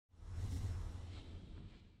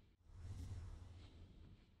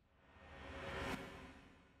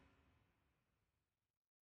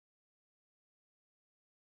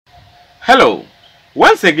Hello,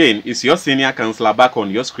 once again it's your senior counselor back on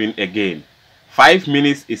your screen again. 5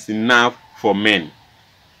 minutes is enough for men.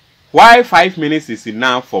 Why 5 minutes is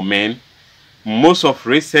enough for men? Most of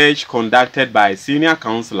research conducted by senior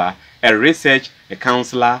counselor, a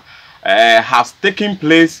counselor, has taken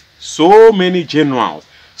place. So many journals,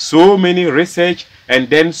 so many research, and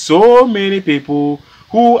then so many people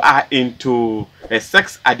who are into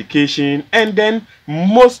sex education, and then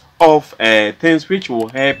most of things which will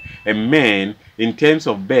help a man in terms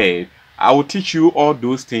of bed. I will teach you all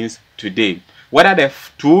those things today. Whether the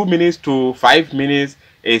 2 minutes to 5 minutes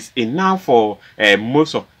is enough for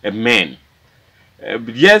most of men.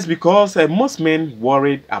 Yes, because most men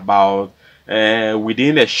worried about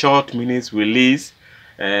within a short minutes release,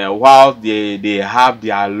 while they have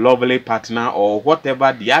their lovely partner or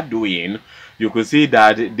whatever they are doing. You could see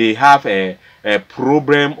that they have a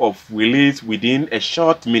problem of release within a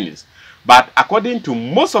short minutes. But according to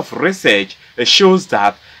most of research, it shows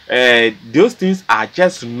that those things are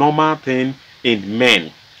just normal thing in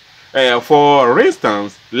men. For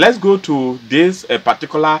instance, let's go to this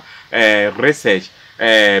particular research,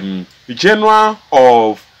 Journal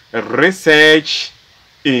of Research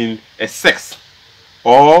in Sex,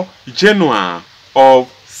 or Journal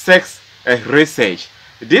of Sex Research.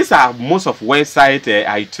 These are most of websites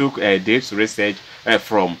I took this research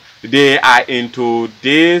from. They are into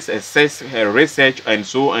this sex research and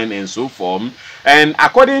so on and so forth. And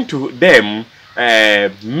according to them,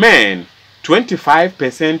 men,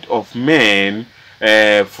 25% of men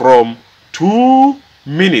from 2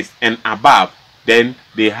 minutes and above, then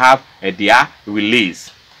they have their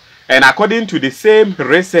release. And according to the same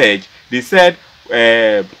research, they said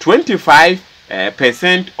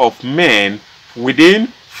 25% of men within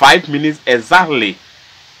 5 minutes exactly,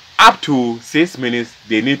 up to 6 minutes,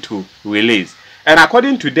 they need to release. And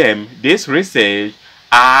according to them, this research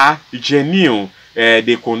are genuine.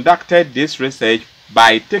 They conducted this research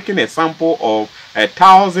by taking a sample of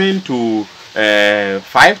 1,000 to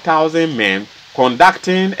 5,000 men,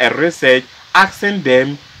 conducting a research, asking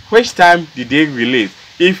them which time did they release.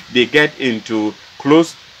 If they get into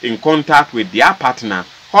close in contact with their partner,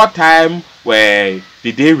 what time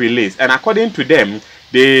did they release? And according to them,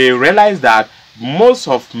 they realized that most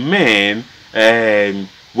of men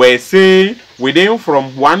were saying within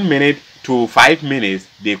from 1 minute to 5 minutes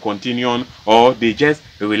they continue on, or they just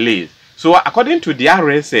release. So according to their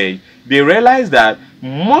research, they realized that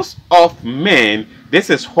most of men, this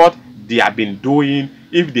is what they have been doing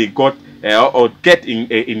if they got or get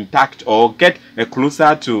in touch or get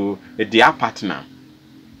closer to their partner.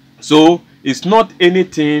 So it's not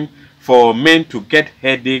anything for men to get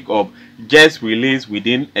headache of just release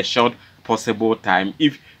within a short possible time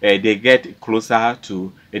if they get closer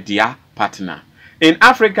to their partner. In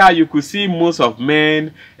Africa, you could see most of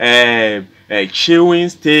men chewing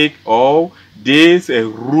steak, or this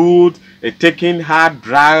rude, taking hard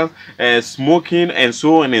drugs, smoking, and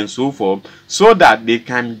so on and so forth, so that they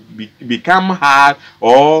can become hard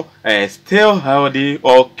or still healthy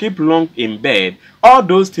or keep long in bed. All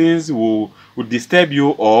those things will disturb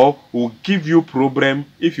you or will give you problem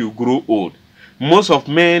if you grow old. Most of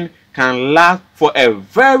men can last for a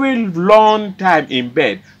very long time in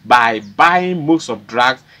bed by buying most of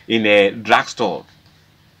drugs in a drugstore.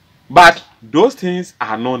 But those things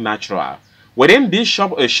are not natural. Within this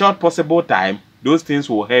short possible time, those things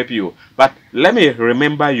will help you. But let me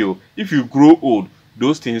remember you, if you grow old,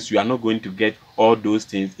 those things, you are not going to get all those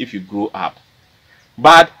things if you grow up.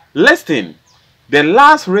 But listen, the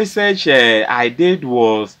last research I did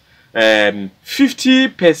was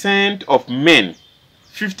 50% of men.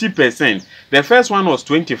 50%. The first one was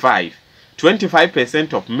 25.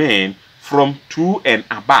 25% of men from 2 and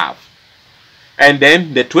above. And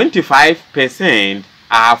then the 25%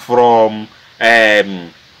 are from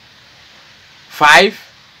 5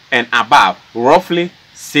 and above, roughly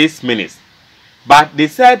 6 minutes. But they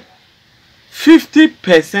said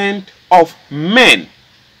 50% of men,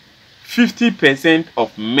 50%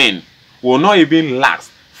 of men will not even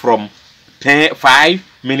last from 5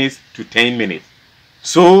 minutes to 10 minutes.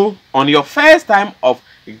 So on your first time of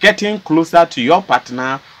getting closer to your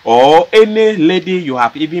partner, or any lady you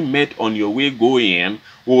have even met on your way going,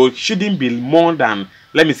 shouldn't be more than,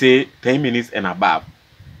 let me say, 10 minutes and above.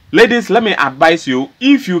 Ladies, let me advise you,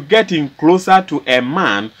 if you get in closer to a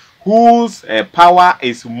man whose power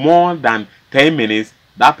is more than 10 minutes,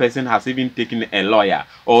 that person has even taken a lawyer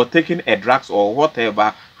or taken a drugs or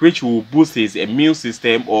whatever, which will boost his immune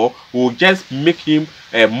system or will just make him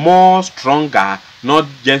more stronger, not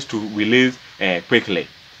just to release quickly.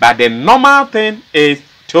 But the normal thing is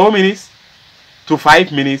 2 minutes to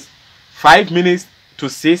 5 minutes, 5 minutes to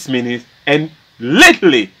 6 minutes, And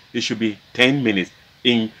lately, it should be 10 minutes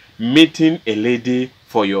in meeting a lady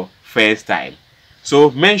for your first time.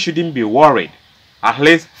 So men shouldn't be worried. At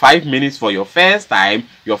least 5 minutes for your first time,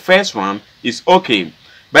 your first round is okay.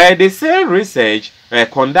 But the same research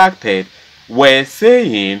conducted were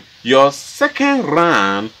saying your second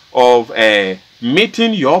round of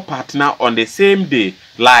meeting your partner on the same day,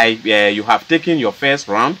 like you have taken your first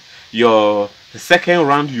round, your second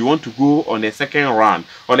round you want to go on the second round.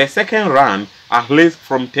 On the second round, at least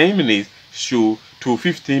from 10 minutes to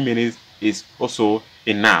 15 minutes is also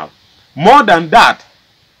enough. More than that,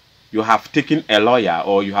 you have taken a lawyer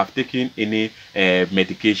or you have taken any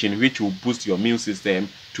medication which will boost your immune system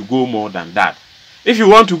to go more than that. If you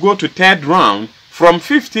want to go to third round, from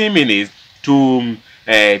 15 minutes to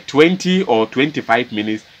 20 or 25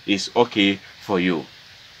 minutes is okay for you.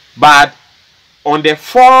 But on the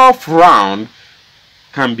fourth round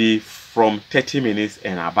can be from 30 minutes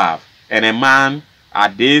and above. And a man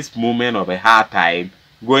at this moment of a hard time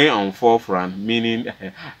going on fourth round, meaning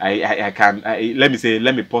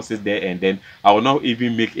let me pause it there and then I will not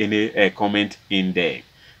even make any comment in there.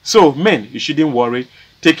 So men, you shouldn't worry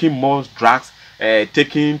taking more drugs,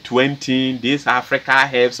 taking 20 this Africa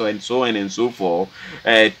herbs and so on and so forth,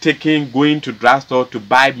 going to drugstore to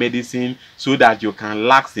buy medicine so that you can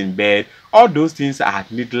relax in bed. All those things are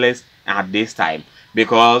needless at this time,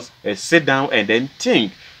 because sit down and then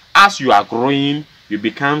think. As you are growing, you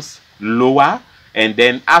become lower, and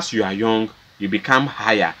then as you are young, you become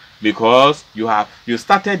higher, because you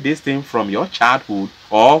started this thing from your childhood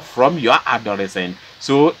or from your adolescence.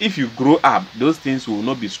 So if you grow up, those things will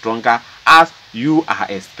not be stronger as you are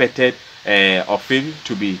expected of it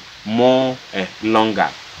to be more longer.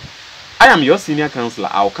 I am your senior counselor.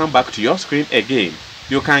 I'll come back to your screen again.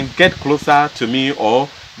 You can get closer to me or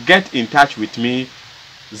get in touch with me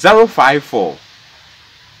 054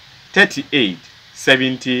 38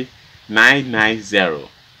 70 990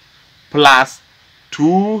 plus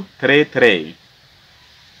 233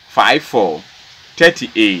 54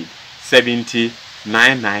 38 70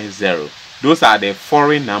 990. Those are the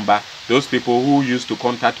foreign number. Those people who used to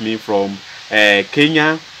contact me from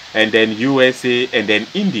Kenya and then USA and then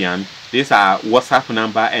Indian. These are WhatsApp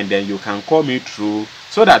number, and then you can call me through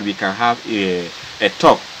so that we can have a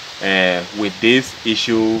talk with this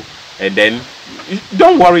issue. And then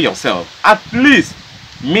don't worry yourself. At least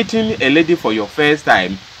meeting a lady for your first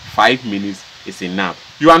time, 5 minutes is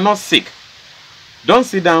enough. You are not sick. Don't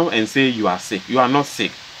sit down and say you are sick. You are not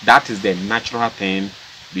sick. That is the natural thing.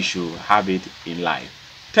 We should have it in life.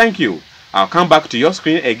 Thank you. I'll come back to your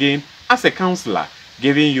screen again as a counselor,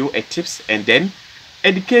 giving you a tips and then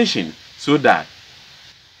education so that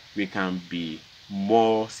we can be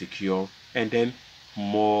more secure and then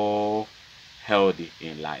more healthy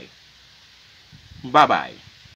in life. Bye bye.